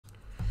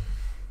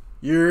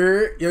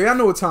Y'all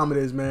know what time it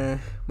is,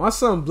 man. My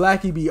son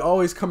Blackie be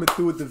always coming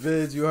through with the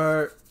vids, you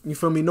heard? You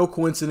feel me? No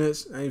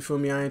coincidence. You feel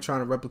me? I ain't trying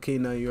to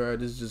replicate nothing, you heard?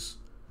 This is just,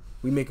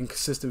 we making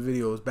consistent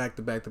videos back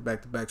to back to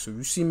back to back. So if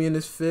you see me in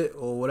this fit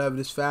or whatever,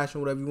 this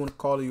fashion, whatever you want to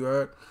call it, you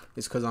heard?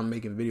 It's because I'm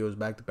making videos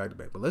back to back to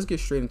back. But let's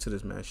get straight into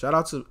this, man. Shout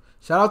out to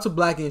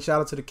Blackie and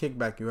shout out to the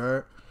kickback, you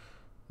heard?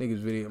 Niggas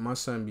video. My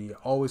son be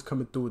always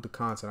coming through with the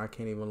content. I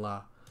can't even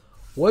lie.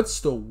 What's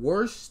the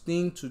worst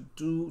thing to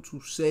do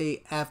to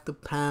say after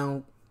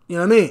pound? You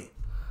know what I mean?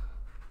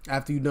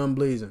 After you done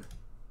blazing.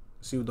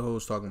 See what the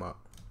hoes talking about.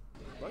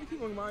 Why you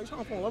keep on my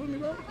trying to fall in love with me,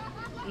 bro?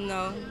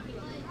 No.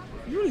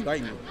 You really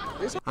like me.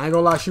 I ain't gonna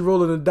lie, she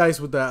rolling the dice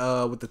with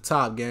that with the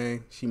top,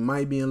 gang. She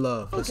might be in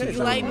love. Okay, you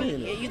like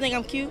me? You think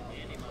I'm cute?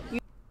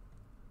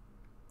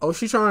 Oh,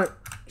 she trying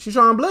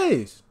to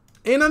blaze.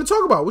 Ain't nothing to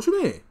talk about. What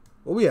you mean?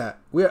 Where we at?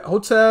 We at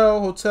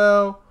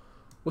hotel.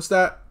 What's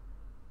that?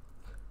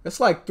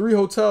 It's like 3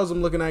 hotels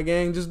I'm looking at,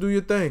 gang. Just do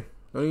your thing.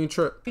 Don't even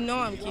trip. You know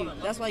I'm cute.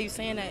 That's why you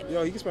saying that.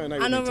 Yo, you can spend the night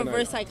with me tonight. I know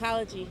reverse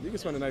psychology. You can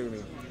spend the night with me.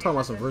 Talking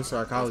about some reverse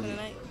psychology. You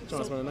trying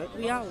to spend the night?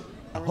 We out.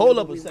 Hold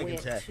up a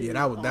second, chat. Yeah,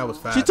 that was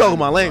fast. She talking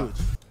my language.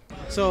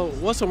 So,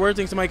 what's the worst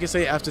thing somebody can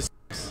say after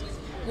sex?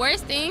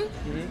 Worst thing?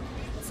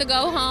 To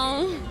go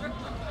home.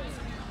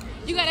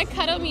 You gotta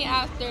cuddle me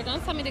after.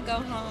 Don't tell me to go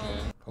home.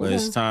 Well,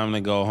 it's time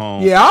to go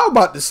home. Yeah, I was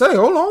about to say,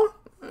 hold on.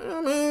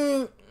 I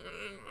mean,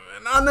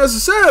 not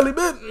necessarily,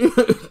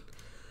 bitch.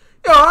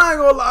 Yo, I ain't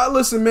gonna lie.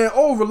 Listen, man,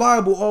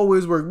 reliable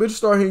always work. Bitch,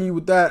 start hitting you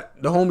with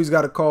that. The homies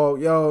got to call.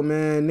 Yo,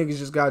 man, niggas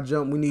just got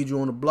jumped. We need you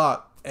on the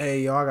block.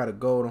 Hey, yo, I got to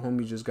go. The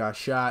homies just got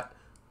shot.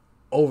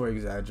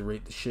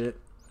 Over-exaggerate the shit.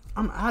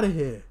 I'm out of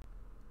here.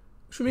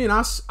 What you mean?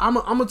 I'm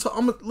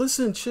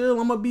listen, chill.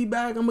 I'm gonna be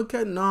back. I'm gonna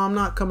cut. No, I'm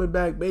not coming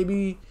back,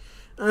 baby.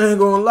 I ain't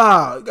gonna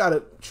lie.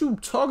 What you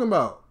talking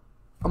about?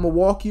 I'm gonna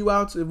walk you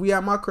out. If we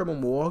at my crib, I'm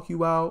gonna walk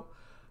you out.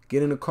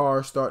 Get in the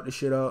car, start the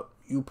shit up.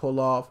 You pull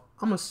off.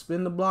 I'm gonna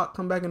spin the block,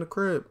 come back in the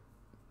crib.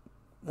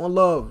 One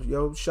love,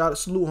 yo.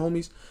 Salute,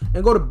 homies,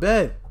 and go to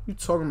bed. You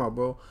talking about,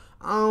 bro?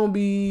 I don't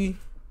be.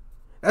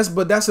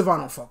 But that's if I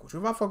don't fuck with you.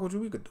 If I fuck with you,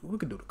 we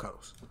could do the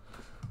cuddles.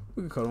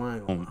 We could cuddle. I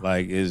ain't gonna lie.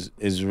 Like,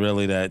 it's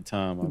really that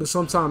time. But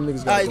sometimes niggas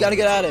Alright, you gotta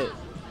get out of it.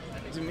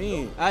 What do you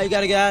mean? Alright, you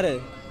gotta get out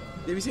of it.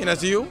 They be saying that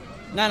to you?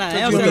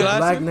 Nah. You get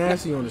black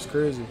nasty on this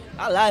crazy.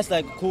 I last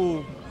like a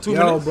cool 2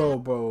 Yo, minutes.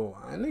 bro.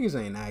 Niggas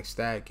ain't asked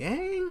that,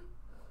 gang.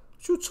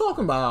 What you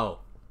talking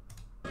about?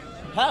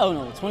 Hell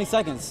no, 20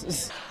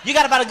 seconds. You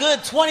got about a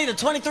good 20 to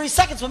 23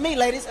 seconds with me,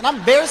 ladies, and I'm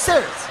very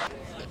serious.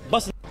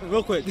 Bust it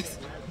real quick.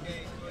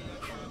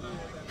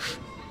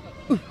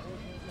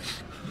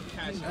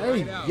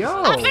 Hey,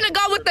 yo. I'm finna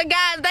go with the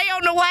guys. They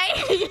on the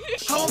way.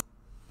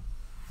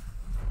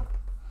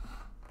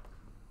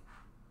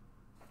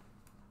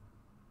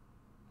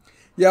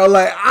 Yo,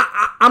 like,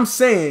 I'm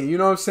saying, you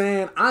know what I'm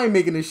saying? I ain't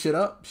making this shit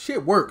up.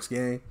 Shit works,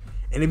 gang.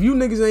 And if you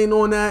niggas ain't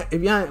on that,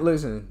 if y'all ain't,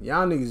 listen,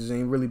 y'all niggas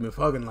ain't really been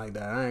fucking like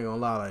that. I ain't gonna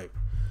lie, like,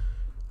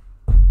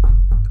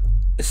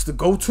 it's the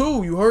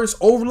go-to. You heard? It's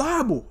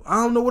reliable.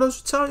 I don't know what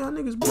else to tell y'all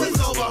niggas, bro.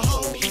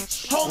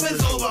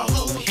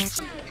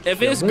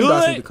 If it's Boondocks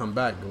need to good, come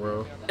back,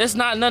 bro. it's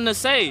not nothing to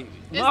say.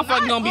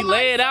 Motherfucker gonna be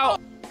laid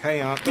out.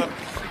 Hey, Uncle.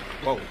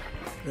 Whoa.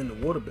 In the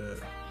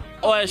waterbed.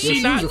 Or is Yeah,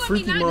 she not? was a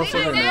freaky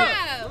motherfucker,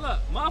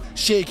 man.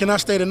 Shit, can I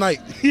stay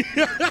tonight?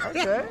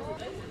 Okay.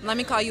 Let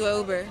me call you an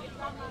Uber.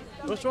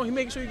 What's wrong? He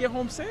making sure you get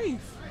home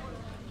safe.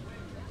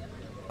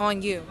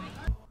 On you.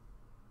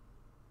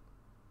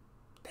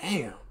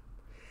 Damn.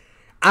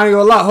 I ain't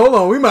gonna lie. Hold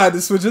on. We might have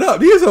to switch it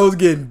up. These hoes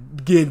getting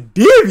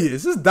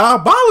devious. This is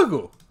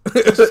diabolical.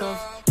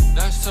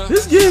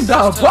 This getting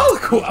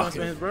diabolical. I'll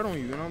spend his bread on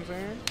you. You know what I'm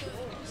saying?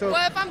 So,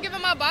 Well, if I'm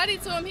giving my body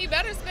to him, he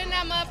better spend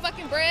that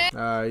motherfucking bread.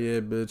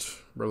 Yeah, bitch.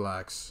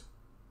 Relax.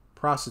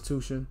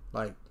 Prostitution,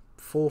 like,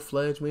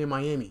 full-fledged. We in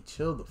Miami.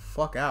 Chill the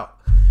fuck out.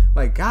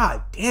 Like,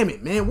 god damn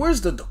it, man.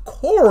 Where's the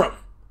decorum?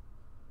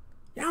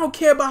 Y'all don't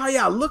care about how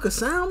y'all look or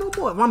sound no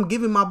more. If I'm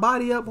giving my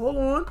body up, hold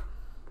on.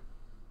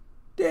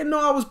 Didn't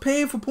know I was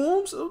paying for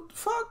pooms. What the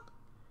fuck?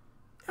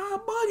 Y'all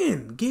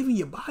bugging. Giving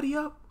your body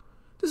up?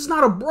 This is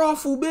not a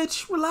brothel,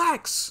 bitch.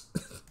 Relax.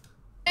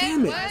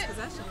 Damn it.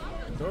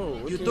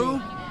 You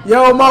through?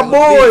 Yo, my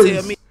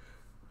boys.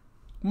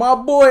 My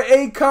boy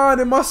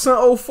Akon and my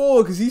son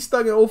 04, because he's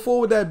stuck in 04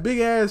 with that big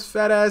ass,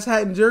 fat ass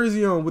hat and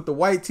jersey on with the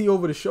white tee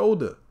over the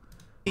shoulder.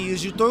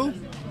 Is you through?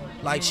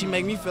 Like, she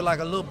make me feel like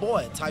a little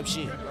boy type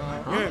shit.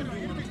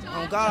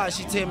 Oh God,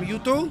 she tell me you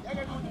through?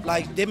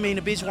 Like, that mean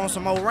the bitch wants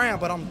some more round,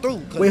 but I'm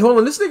through. Wait, hold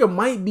on. This nigga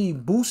might be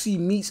Boosie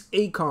meets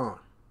Akon.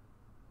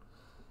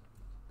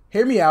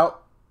 Hear me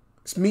out.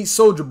 It's meet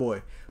Soulja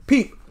Boy.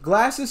 Peep,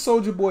 glasses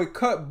Soulja Boy,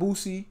 cut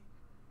Boosie,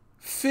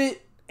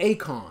 fit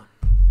Akon.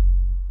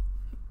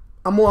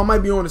 I might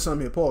be on to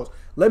something here. Pause.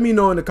 Let me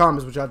know in the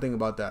comments what y'all think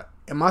about that.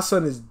 And my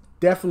son is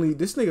definitely,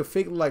 this nigga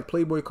fake like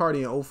Playboy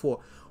Cardi in 04.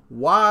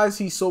 Why is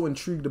he so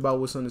intrigued about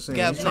what son is saying?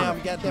 Got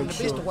them the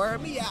bitch to wear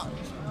me out.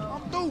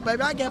 I'm through,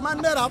 baby. I get my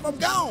nut off. I'm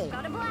gone.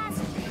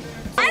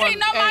 I didn't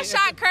know my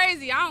shot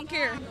crazy. I don't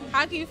care.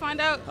 How can you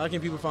find out? how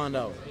can people find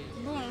out?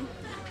 Boom.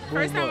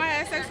 First time I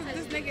had sex with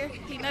this nigga,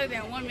 he nutted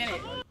in 1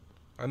 minute.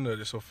 I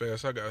nutted so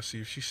fast, I gotta see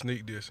if she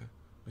sneak dissing.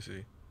 Let me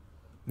see.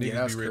 Niggas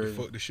that's be ready crazy.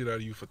 to fuck the shit out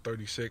of you for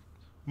 30 seconds.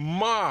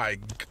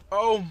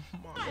 Oh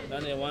my.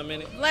 Done in 1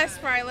 minute. Less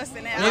probably less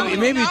than that.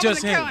 Maybe I just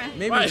wasn't him. counting.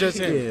 Maybe just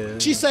him. Yeah.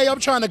 She say I'm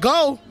trying to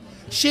go.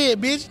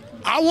 Shit, bitch.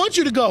 I want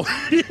you to go.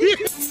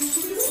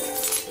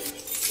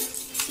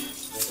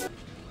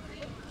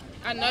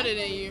 I nutted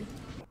in you.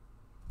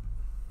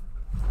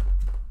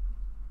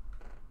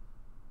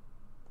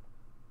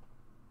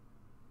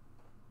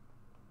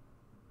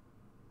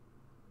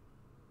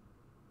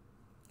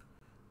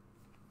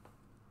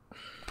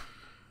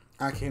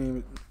 I can't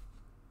even.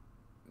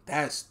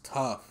 That's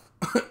tough.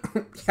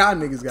 Y'all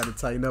niggas gotta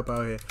tighten up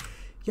out here.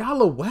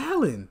 Y'all are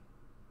wildin'.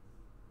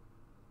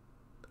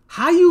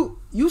 How you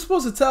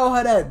supposed to tell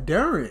her that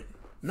during?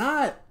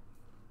 Not.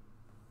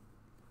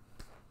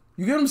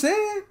 You get what I'm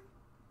saying?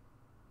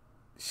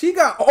 She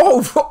got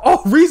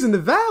all reason to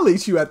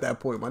violate you at that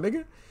point, my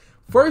nigga.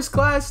 First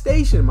class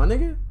station, my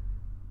nigga.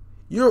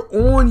 You're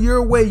on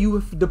your way. You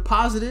have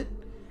deposited,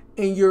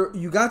 and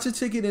you got your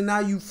ticket, and now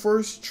you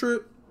first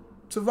trip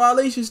to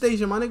violation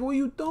station, my nigga. What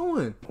you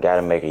doing?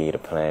 Gotta make it eat a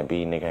plan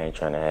B. Nigga ain't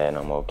trying to have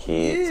no more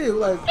kids. Yeah,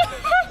 like.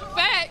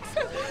 Facts.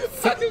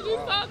 What are you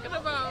talking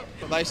about?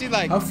 Like she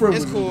like, I'm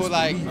frivolous. it's cool.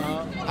 Like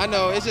I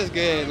know it's just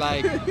good.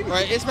 Like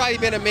right, it's probably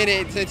been a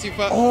minute since you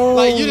fucked. Oh,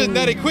 like you just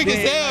nutted quick as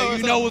damn, hell. like, or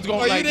you know what's going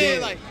or like you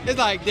did that. like it's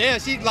like damn,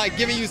 she like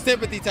giving you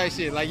sympathy type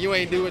shit. Like you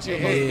ain't do what you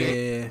supposed to do.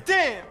 Yeah.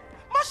 Damn,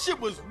 my shit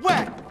was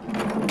whack.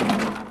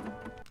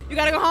 You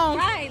gotta go home.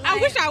 Right, I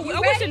like, wish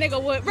a ready?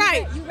 nigga would.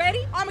 Right. You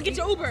ready? I'm gonna get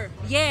your Uber.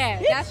 Yeah,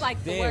 that's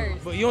like the Damn,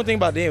 worst. but you don't think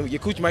about damn, your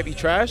coochie might be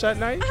trash at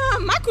night?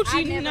 My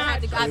coochie I've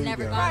not. never gone Right,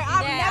 through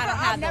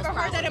that. I've never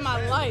heard that in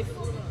my life.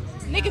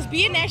 Niggas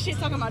be in that shit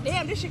talking about,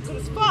 damn, this shit good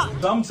as fuck.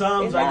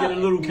 Sometimes I get a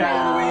little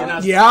carried away and I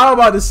Yeah, I was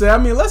about to say. I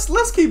mean,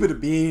 let's keep it a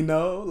bean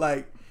though.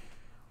 Like,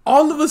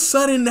 all of a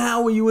sudden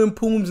now, when you in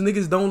Pooms,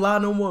 niggas don't lie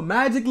no more.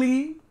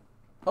 Magically,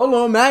 hold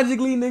on,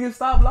 magically niggas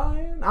stop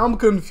lying. I'm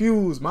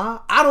confused, ma.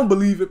 I don't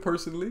believe it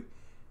personally.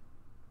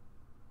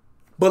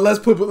 But let's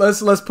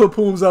put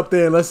Pooms up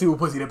there and let's see what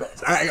pussy the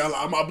best. I ain't gonna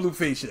lie, my blue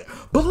face shit.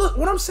 But look,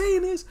 what I'm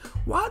saying is,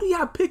 why do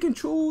y'all pick and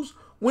choose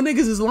when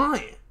niggas is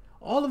lying?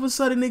 All of a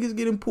sudden niggas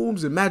getting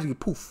Pooms and magically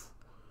poof.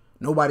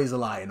 Nobody's a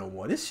liar no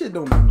more. This shit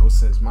don't make no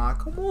sense, ma.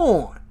 Come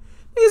on.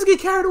 Niggas get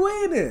carried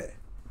away in there.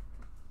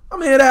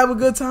 I'm here to have a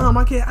good time.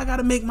 I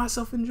gotta make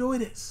myself enjoy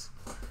this.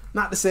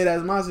 Not to say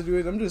that's my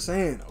situation. I'm just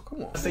saying though.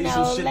 Come on. say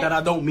some shit that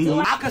I don't mean.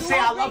 I can say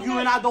I love you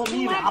and I don't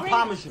mean it. I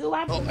promise you.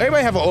 Oh,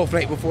 everybody have an off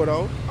night before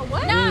though.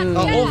 What? An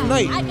off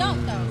night. I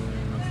don't though.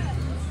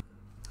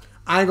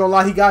 I ain't gonna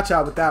lie, he got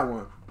y'all with that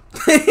one.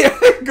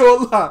 I ain't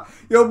gonna lie.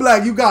 Yo,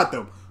 Black, you got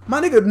them. My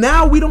nigga,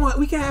 now we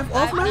can't have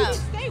off nights?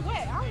 Stay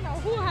wet. I don't know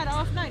who had an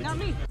off night, not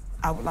me.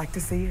 I would like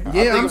to see it.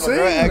 Yeah, I'm if a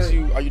girl asks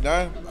saying. you, "Are you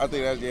done?" I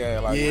think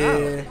that's like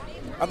Yeah.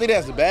 I think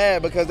that's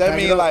bad because that Back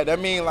it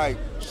mean up. like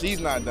she's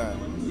not done.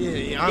 Yeah,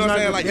 You know what I'm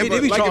saying? Like,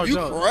 if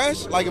you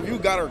fresh, like if you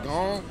got her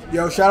gone,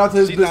 Yo, shout out to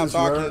his she's not business,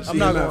 bro. talking. I'm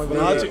not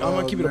gonna. I'm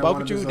gonna keep it a buck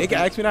with you. They can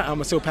ask me that. I'm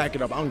gonna still pack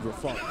it up. I don't give a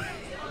fuck.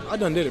 I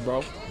done did it,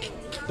 bro.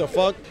 The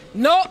fuck?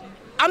 No,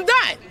 I'm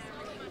done.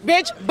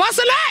 Bitch, bust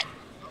a nut.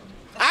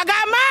 I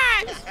got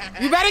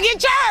mine. You better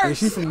get Yeah, yours.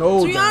 she from the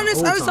old To be time, honest,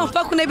 old I just don't time.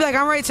 fuck when they be like,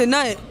 I'm ready to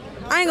nut.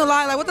 I ain't gonna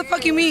lie, like, what the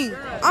fuck you mean?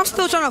 I'm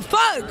still trying to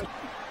fuck.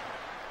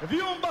 If you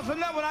don't bust a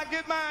nut when I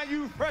get mine,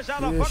 you fresh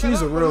out of Yeah,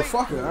 she's a real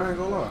fucker. I ain't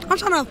gonna lie. I'm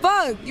trying to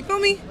fuck. You feel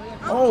me?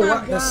 Oh,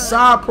 what? The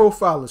side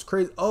profile is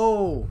crazy.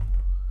 Oh,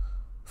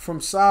 from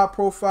side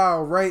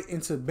profile right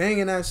into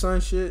banging that son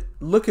shit,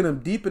 looking him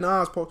deep in the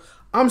eyes.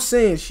 I'm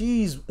saying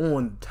she's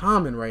on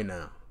timing right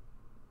now.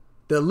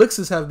 The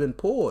elixirs have been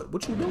poured.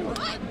 What you doing?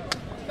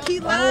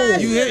 Keep lying.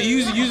 You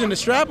using the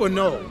strap or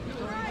no?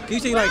 Can you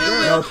say like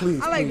girl? No,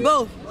 please. I like please.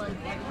 both.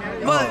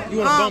 But You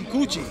wanna bump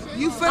coochie?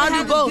 you feel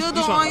have the dildo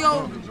You on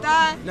your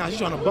thigh? Nah, she's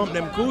trying to bump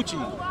them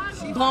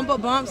coochie. Bump a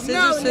bump, scissor,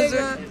 No, scissor.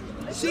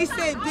 nigga. She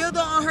said dildo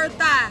on her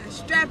thigh,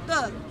 strapped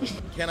up.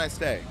 Can I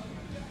stay?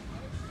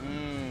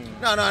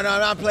 No,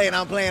 I'm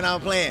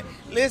playing.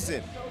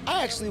 Listen,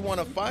 I actually want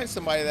to find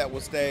somebody that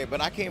will stay,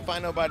 but I can't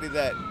find nobody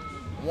that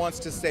wants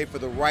to stay for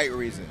the right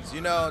reasons.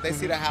 You know, they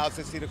see the house,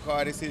 they see the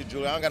car, they see the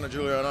jewelry. I don't got no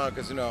jewelry on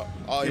because, you know,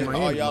 all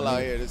y'all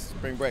out here, this is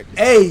spring break.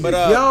 Hey, but,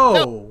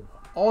 yo.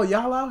 All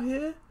y'all out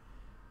here?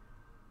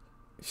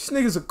 This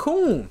nigga's a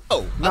coon.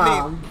 Oh,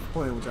 nah, I'm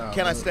playing with y'all.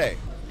 Can I stay?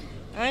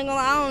 I ain't gonna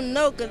lie, I don't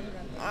know, cause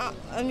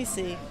let me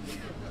see.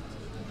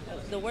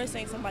 The worst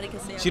thing somebody can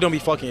say. She don't be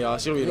fucking y'all.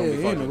 She don't be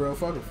ain't fucking. a real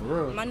fucker for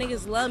real. My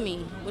niggas love me.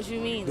 What you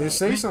mean? Then Like,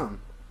 say something.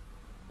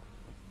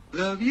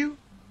 Love you?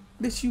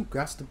 Bitch, you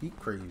got to be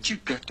crazy. You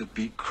got to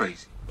be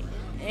crazy.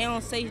 they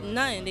don't say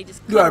nothing. They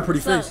just. You got a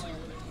pretty what's face.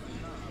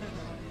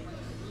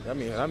 up? I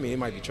mean, it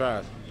might be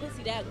trash.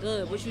 Pussy that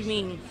good. What you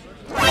mean?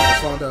 I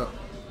found out.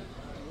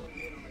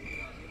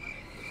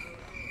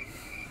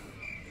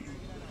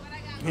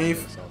 He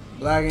ain't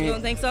Black ain't. You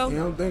don't think so? You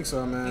don't think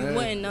so, man. You Hey.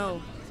 wouldn't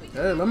know.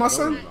 Hey, let my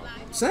son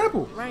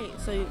sample. Right.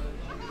 So.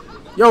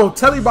 Yo,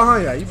 Telly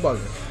behind y'all. You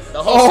bugging.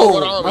 The whole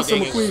Squad Army my son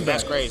thing is, McQueen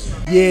that's back. crazy.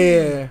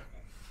 Yeah.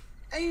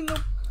 Ain't no.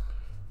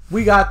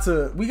 We got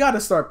to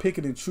start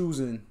picking and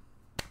choosing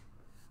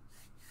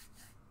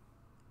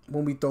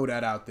when we throw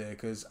that out there,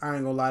 because I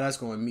ain't gonna lie, that's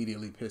gonna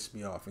immediately piss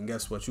me off. And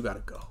guess what? You gotta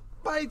go.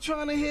 Nobody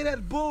trying to hear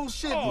that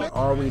bullshit, man.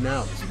 Are we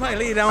now? You probably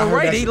laid it down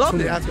right. He loved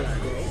it after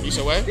that. You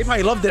said what? He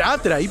probably loved it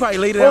after that. He probably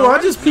laid it Oh, down.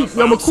 I just peeped.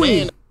 Yo,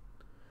 McQueen.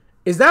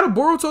 Is that a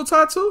Boruto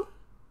tattoo?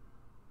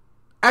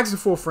 Ask it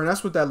for a friend.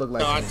 That's what that looked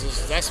like.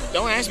 No,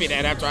 don't ask me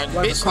that after I,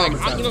 Like bitch, a like, comment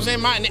you know what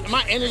I'm saying?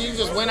 My energy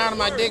just went out of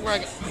my dick.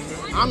 Like,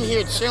 I'm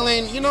here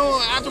chilling. You know,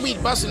 after we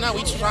busting up,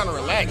 we just trying to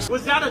relax.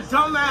 Was that a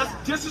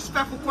dumbass,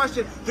 disrespectful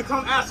question to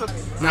come ask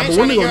us? Nah, I ain't but trying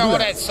when to we hear gonna all do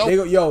that. that? So They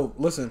go, yo,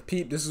 listen,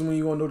 peep. This is when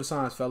you gonna know the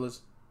signs,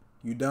 fellas.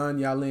 You done?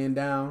 Y'all laying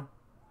down.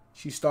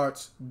 She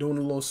starts doing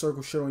a little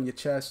circle shit on your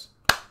chest.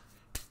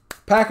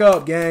 Pack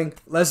up, gang.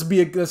 Let's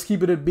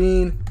keep it a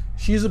bean.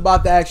 She's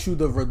about to ask you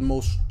the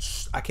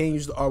most. I can't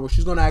use the R word.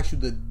 She's gonna ask you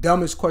the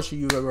dumbest question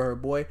you've ever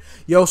heard, boy.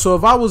 Yo, so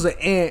if I was an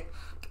ant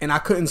and I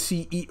couldn't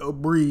see, eat, or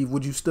breathe,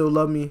 would you still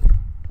love me?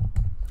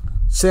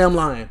 Say I'm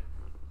lying.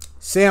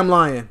 Say I'm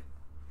lying.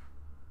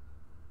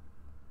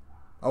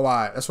 Oh, all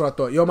right. That's what I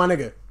thought. Yo, my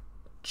nigga.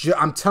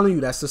 I'm telling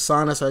you, that's the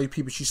sign. That's how you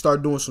people. She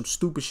start doing some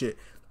stupid shit,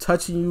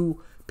 touching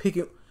you,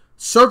 picking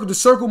circle. The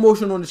circle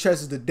motion on the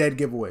chest is the dead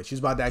giveaway. She's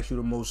about to ask you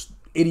the most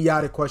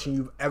idiotic question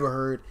you've ever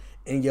heard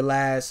in your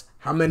last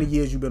how many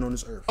years you've been on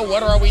this earth.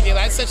 what are we doing?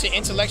 That's such an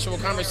intellectual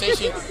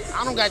conversation.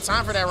 I don't got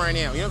time for that right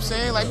now. You know what I'm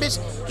saying? Like, bitch,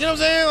 you know what I'm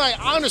saying? Like,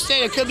 I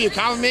understand it could be a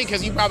compliment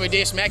because you probably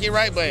did smack it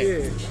right, but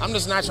I'm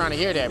just not trying to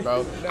hear that,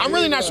 bro. I'm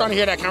really not trying to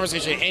hear that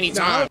conversation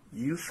anytime.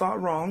 You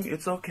thought wrong.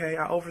 It's okay.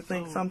 I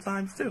overthink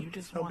sometimes too.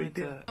 No big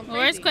deal.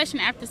 Worst question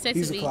after sex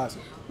He's would a be,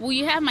 classic. will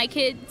you have my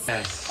kids?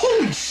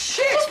 Holy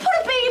shit! Just put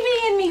a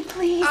baby in me,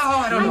 please. Oh,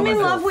 I don't know I'm in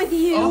myself. love with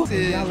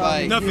you.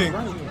 Like, Nothing.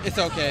 It's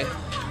okay.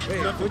 Wait,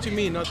 what you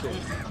mean nothing?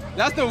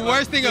 That's the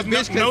worst thing a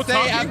bitch can no say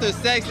talking? after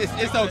sex.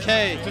 It's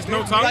okay. Just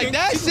no talking? Like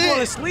that People shit. fall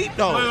asleep,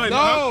 though.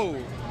 No.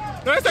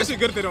 No, that's actually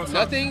good if they don't talk.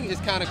 Nothing is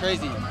kind of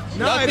crazy.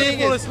 No, nothing they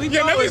fall is. asleep.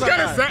 Yeah, nothing's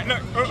kind of sad.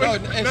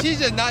 No, if she's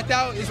just knocked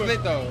out, it's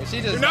lit though. If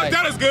she just Knocked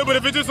out is good, but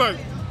if it's just like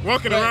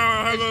walking But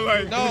around, having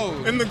like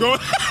no. in the go.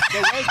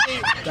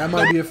 That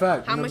might be a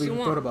fact. How Never much you even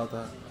want? thought about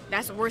that.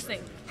 That's the worst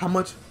thing. How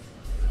much?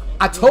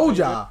 I told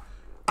y'all.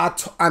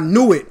 I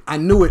knew it. I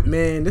knew it,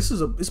 man.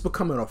 It's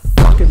becoming a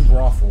fucking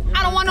brothel.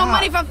 I don't want no God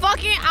money for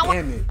fucking. I want.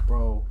 Damn it,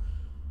 bro.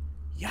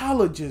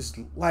 Y'all are just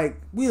like,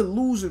 we're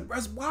losing.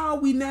 Why are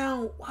we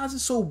now? Why is it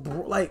so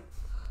like?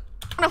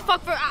 I want to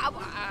fuck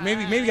for.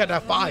 Maybe got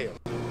that fire.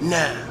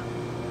 Now,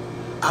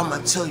 I'ma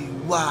tell you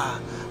why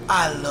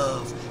I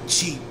love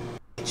cheap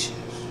bitches.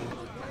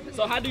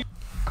 So how do you?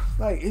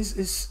 Like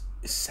it's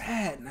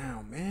sad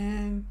now,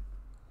 man.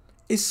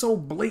 It's so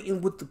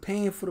blatant with the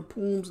paying for the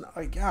pooms.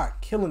 Like y'all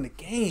killing the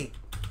game.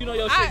 You know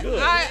your shit good.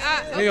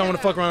 Maybe I want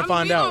to fuck around and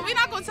find out. We're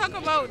not gonna talk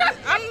about.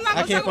 I'm not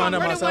I gonna can't talk find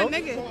about out more than myself?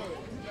 one nigga.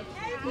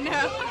 No.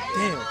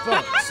 Damn,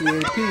 fuck.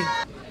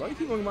 CAP. Why you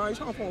keep on my? You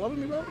trying to fall in love with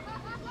me, bro?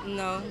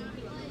 No.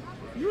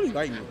 You really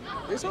like me.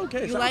 It's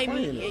okay. You Stop like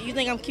playing me? it. You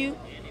think I'm cute?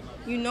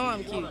 You know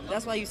I'm cute.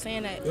 That's why you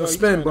saying that. Yo,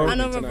 spin, bro. I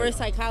know reverse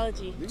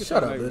psychology.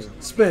 Shut up, bitch.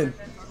 Spin.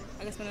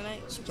 I can spend the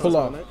night. Pull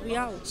up. We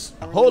out.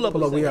 Hold up.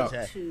 Pull up. We out.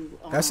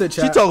 That's it,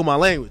 chat. She talking my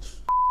language.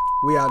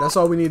 We out. That's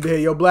all we need to hear.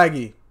 Yo,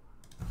 Blackie.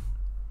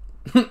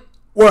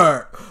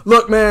 Word.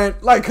 Look, man.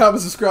 Like,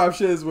 comment, subscribe,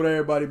 share this with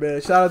everybody,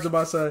 man. Shout out to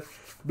my son,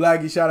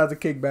 Blackie. Shout out to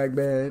Kickback,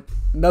 man.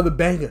 Another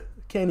banger.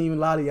 Can't even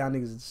lie to y'all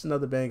niggas. It's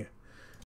another banger.